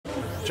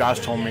Josh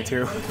told me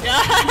to.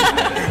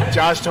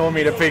 Josh told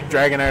me to pick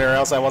Dragonite or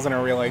else I wasn't a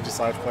real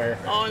Aegis-Slash player.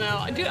 Oh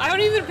no, dude, I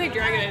don't even pick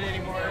Dragonite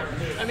anymore.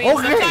 I mean,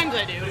 sometimes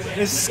I do.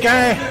 It's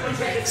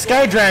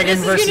Sky Dragon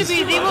versus... This is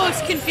going to be the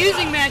most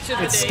confusing match of the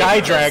day. It's Sky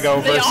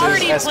Drago versus they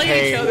already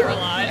play each other a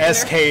lot.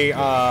 SK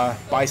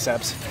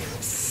Biceps.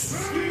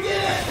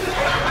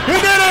 He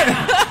did it!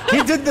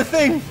 He did the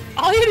thing!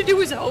 All he had to do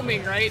was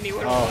homing, right? And he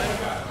would have won.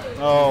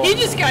 Oh. He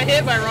just got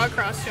hit by Rock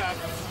Cross Chop.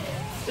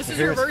 This is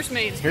reverse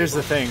mains. Here's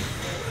the thing.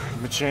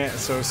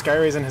 So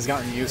SkyRasen has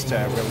gotten used to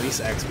Release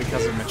X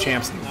because of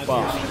Machamp's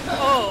buff.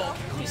 Oh.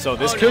 So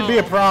this could be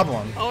a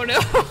problem. Oh no.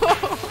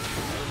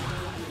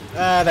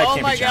 That can't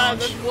be Oh my god,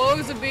 challenged. the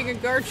blows of being a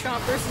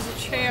Garchomp versus a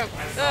champ.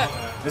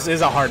 This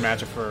is a hard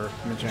matchup for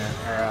Machamp,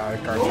 or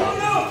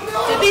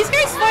Garchomp. Did these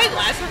guys fight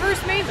last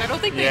reverse mains? I don't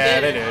think they did. Yeah,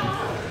 they did.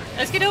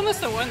 SKDale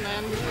must have won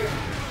then.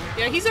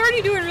 Yeah, he's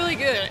already doing really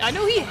good. I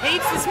know he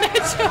hates this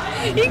matchup.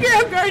 He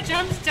grabbed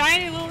Garchomp's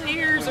tiny little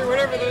ears or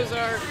whatever those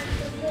are.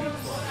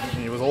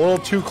 He was a little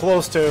too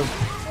close to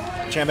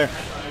Machamp there.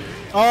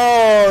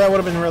 Oh, that would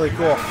have been really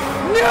cool.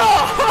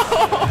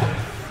 No!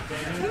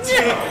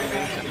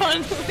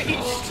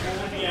 Unleashed.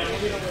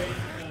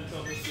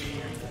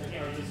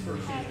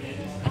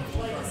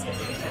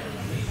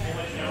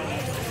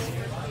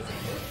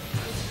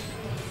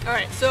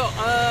 Alright, so,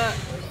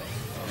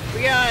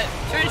 we got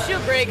trying to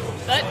shield break.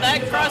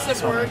 That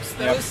cross-up works.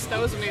 That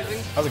was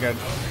amazing. That was good.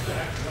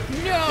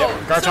 No! Yep,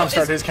 Garchomp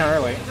started his counter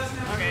late.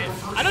 Okay.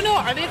 I don't know,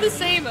 are they the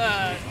same,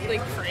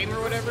 like, frame or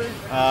whatever?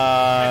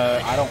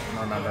 I don't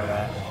remember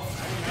that.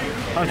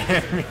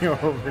 Enemy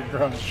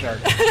overgrown shark.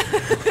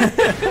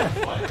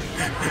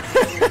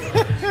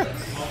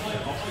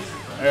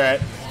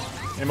 Alright.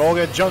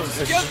 Emolga jumps.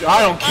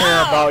 I don't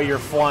care about your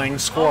flying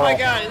squirrel. Oh my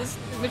god,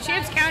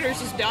 Machamp's counter is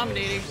just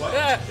dominating.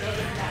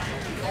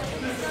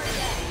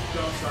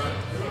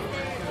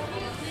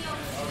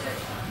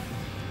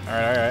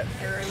 Alright.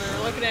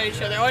 We're looking at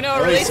each other. Oh no,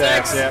 Release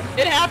X. X.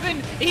 It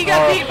happened. He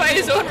got beat by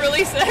his own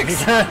Release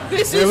X.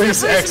 This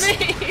Release is X.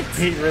 mains.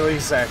 Beat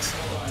Release X.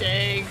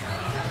 Dang.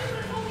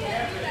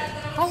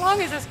 How long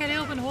has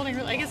SKDale been holding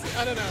her? I guess,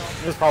 I don't know.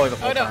 It was probably the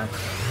full time.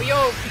 But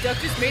yo, Duck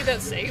just made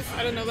that safe.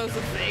 I don't know that was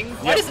a thing.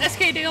 Why does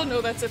SKDale know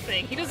that's a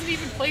thing? He doesn't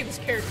even play this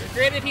character.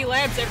 Granted, he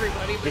labs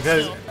everybody, but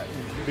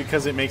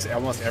because it makes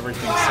almost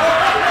everything safe.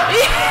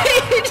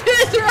 He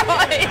just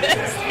right.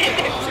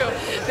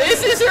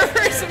 This is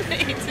reverse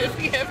mains,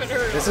 if you haven't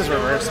heard. This is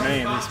reverse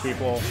main. These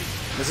people.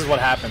 This is what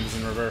happens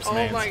in reverse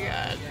mains. Oh my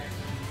god.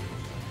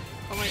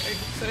 Oh my god.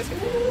 So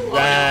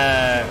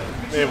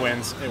it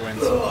wins. It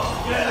wins. Oh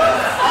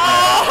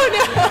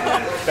no!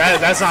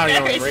 That's not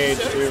even with rage,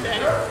 too.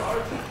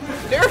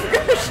 Nerf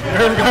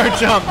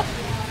Garchomp.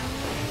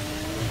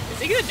 Is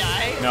he gonna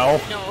die? No.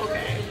 No,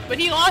 okay. But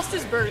he lost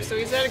his burst, so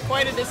he's at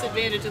quite a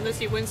disadvantage unless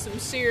he wins some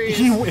serious.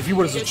 If he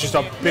was just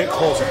a bit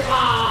closer.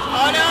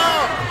 Oh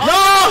no!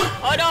 No!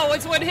 Oh no!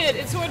 It's one hit.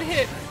 It's one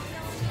hit.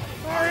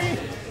 Sorry.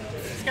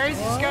 SkyRasen's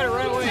just gotta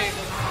run away.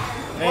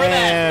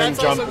 And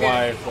That's jump also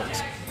live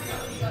works.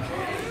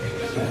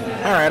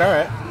 Alright.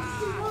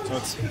 So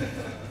it's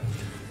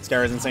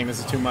SkyRasen saying this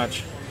is too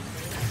much.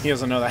 He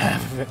doesn't know that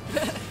half of it.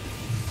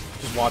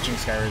 Just watching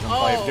SkyRasen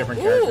play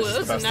different characters is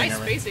the best thing ever. That was a nice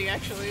spacing,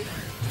 actually.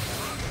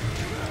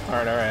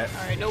 Alright.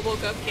 Alright, no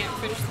bulk up, can't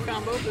finish the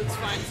combo, but it's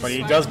fine. But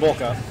he does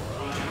bulk up.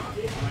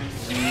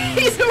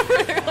 He's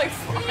over there like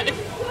fine.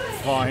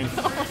 Fine.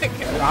 Oh my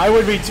god. I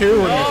would be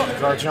too with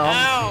Garchomp.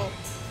 Ow.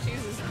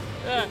 Jesus.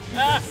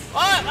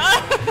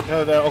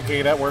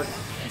 Okay, that worked.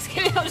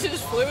 SKDale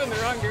just flew in the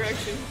wrong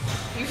direction.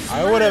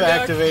 I would have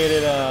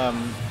activated,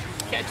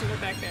 catching the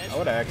back edge. I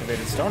would have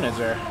activated Stone Edge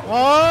there.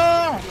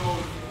 Oh!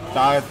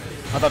 I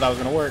thought that was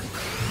gonna work.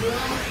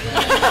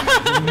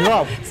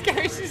 No.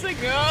 SkyRasen's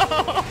like,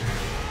 no.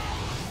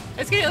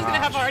 SKDale's gonna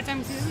have a hard time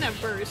because he doesn't have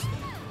burst.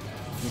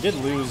 He did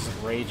lose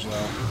rage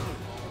though.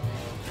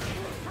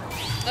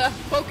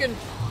 Pokken.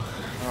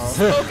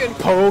 Pokken.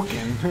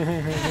 Pokken.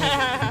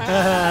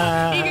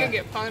 He can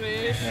get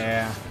punished.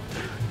 Yeah.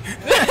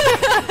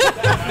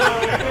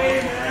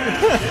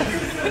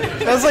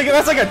 that's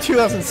like a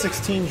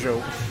 2016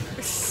 joke.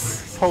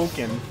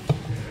 Pokken.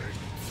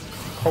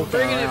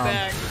 Bringing it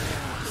back.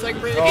 It's like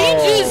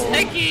he just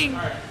hacking.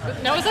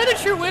 Now is that a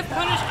true whiff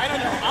punish? I don't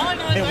know. All I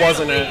know is it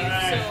wasn't it.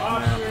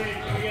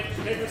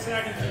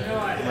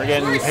 We're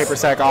getting Paper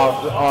Sack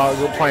off,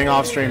 playing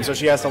off stream, so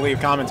she has to leave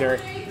commentary.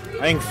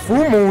 I think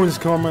Fumu is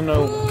coming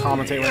to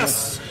commentate with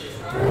us.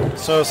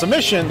 So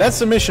that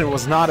submission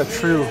was not a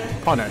true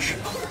punish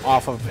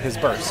off of his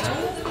burst.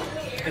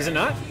 Is it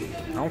not?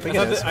 I don't think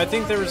it is. I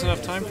think there was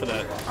enough time for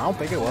that. I don't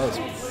think it was.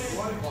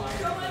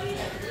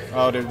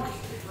 Oh, dude.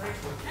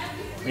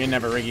 We didn't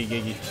have a Riggy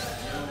Giggy.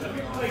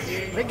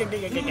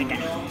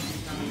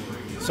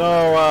 So,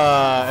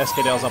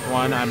 SKDale's up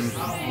 1. I'm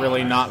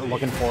really not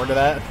looking forward to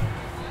that.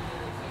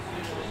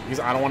 Because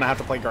I don't want to have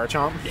to play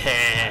Garchomp.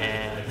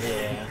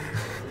 Yeah.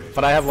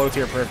 But I have low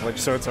tier privilege,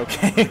 so it's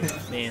okay.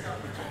 Man.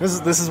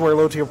 This is where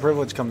low tier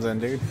privilege comes in,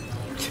 dude.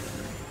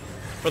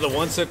 For the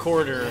once a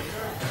quarter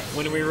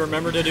When we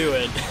remember to do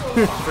it.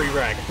 Free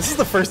brag. This is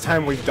the first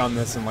time we've done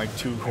this in like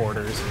 2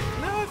 quarters.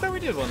 No, I thought we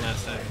did one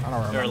last time. I don't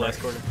remember. Or last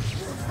quarter.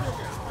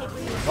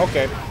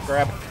 Okay,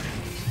 grab.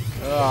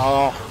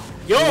 Oh.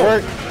 Yo!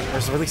 Work.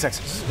 Where's the release X?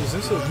 Is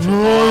this a...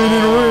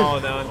 Oh,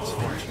 no, it's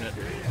fortunate.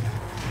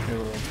 a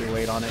little too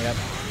late on it yet.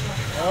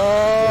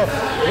 Oh.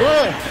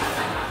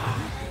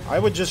 I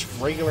would just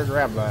regular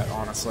grab that,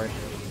 honestly.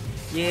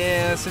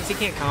 Yeah, since he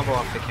can't combo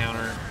off the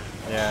counter.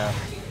 Yeah.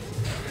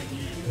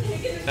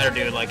 Better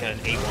do like an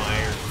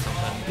 8Y or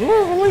something.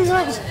 Ooh, release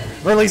X.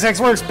 Release X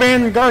works.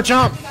 Ban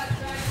Garchomp.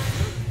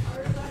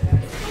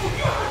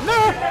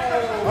 No.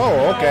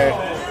 Oh, okay.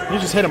 You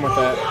just hit him with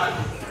that.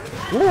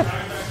 Ooh.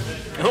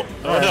 Oh,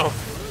 oh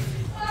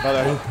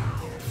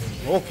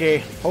no.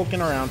 Okay,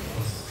 poking around.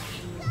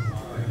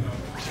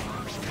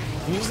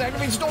 He just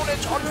activates Stone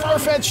Edge on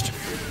Farfetch'd.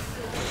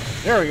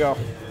 There we go.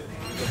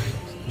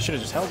 You should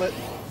have just held it.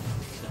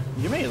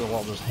 You may as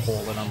well just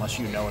hold it unless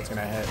you know it's going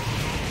to hit.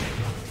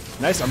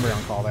 Nice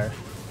Umbreon call there.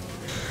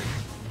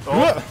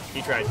 Oh,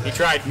 he tried. He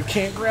tried. You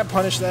can't grab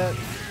punish that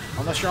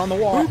unless you're on the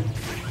wall.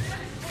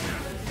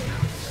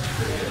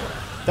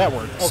 That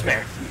worked.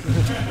 Okay.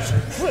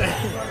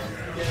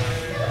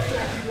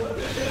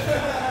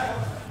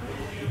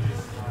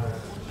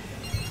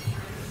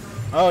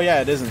 Oh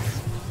yeah, it isn't.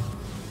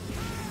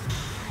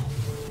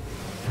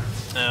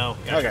 Oh,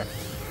 gotcha. Okay.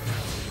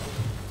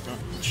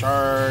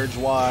 Charge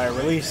Y,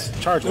 release.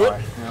 Charge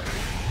Y. Yep.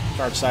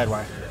 Charge side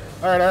Y.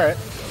 Alright, alright.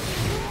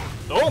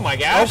 Oh my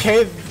gosh.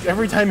 Okay,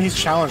 every time he's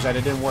challenged that,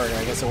 it didn't work.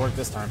 I guess it worked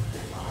this time.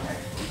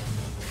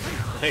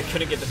 I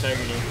couldn't get the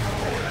Tiger Knee.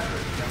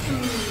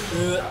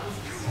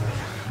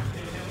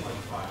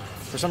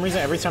 For some reason,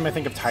 every time I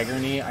think of Tiger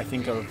Knee, I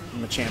think of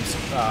Machamp's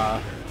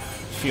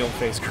field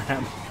face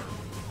grab.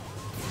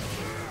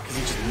 Because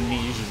he just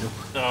knees you.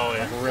 Oh,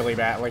 yeah. Like really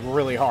bad, like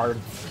really hard.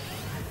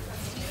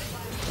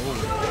 Ooh.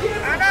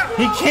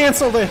 He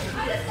canceled it!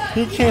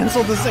 He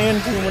canceled the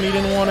Sand Tomb when he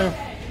didn't want to.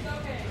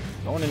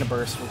 Going into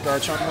burst with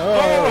Garchomp.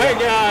 Oh my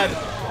god!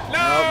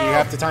 No! Nope, you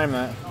have to time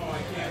that.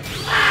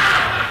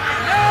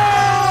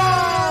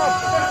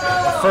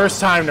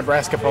 First time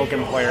Nebraska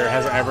Pokken player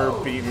has ever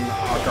beaten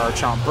a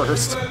Garchomp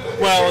burst.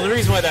 Well, the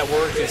reason why that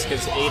worked is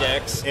because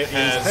 8X It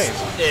has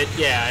phase.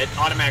 it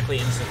automatically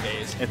instant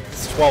phase.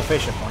 It's 12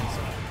 face shift points.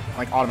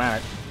 Like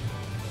automatic.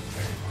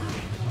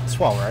 It's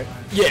 12, right?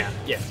 Yeah.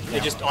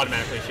 It just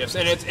automatically shifts,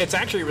 and it's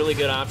actually a really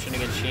good option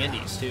against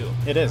Shandies too.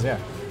 It is, yeah.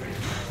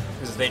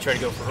 Because if they try to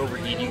go for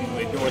overheat, you can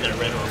ignore their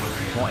red armor.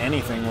 Well,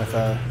 anything with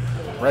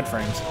red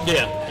frames.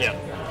 Yeah.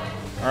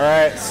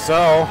 Alright,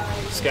 so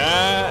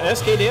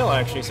SKDale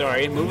actually,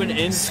 sorry, moving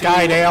into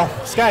SkyDale.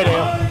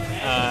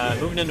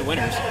 moving into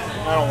winners.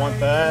 I don't want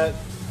that.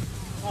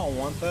 I don't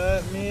want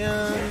that,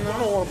 man. I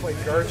don't want to play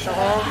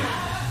Garchomp.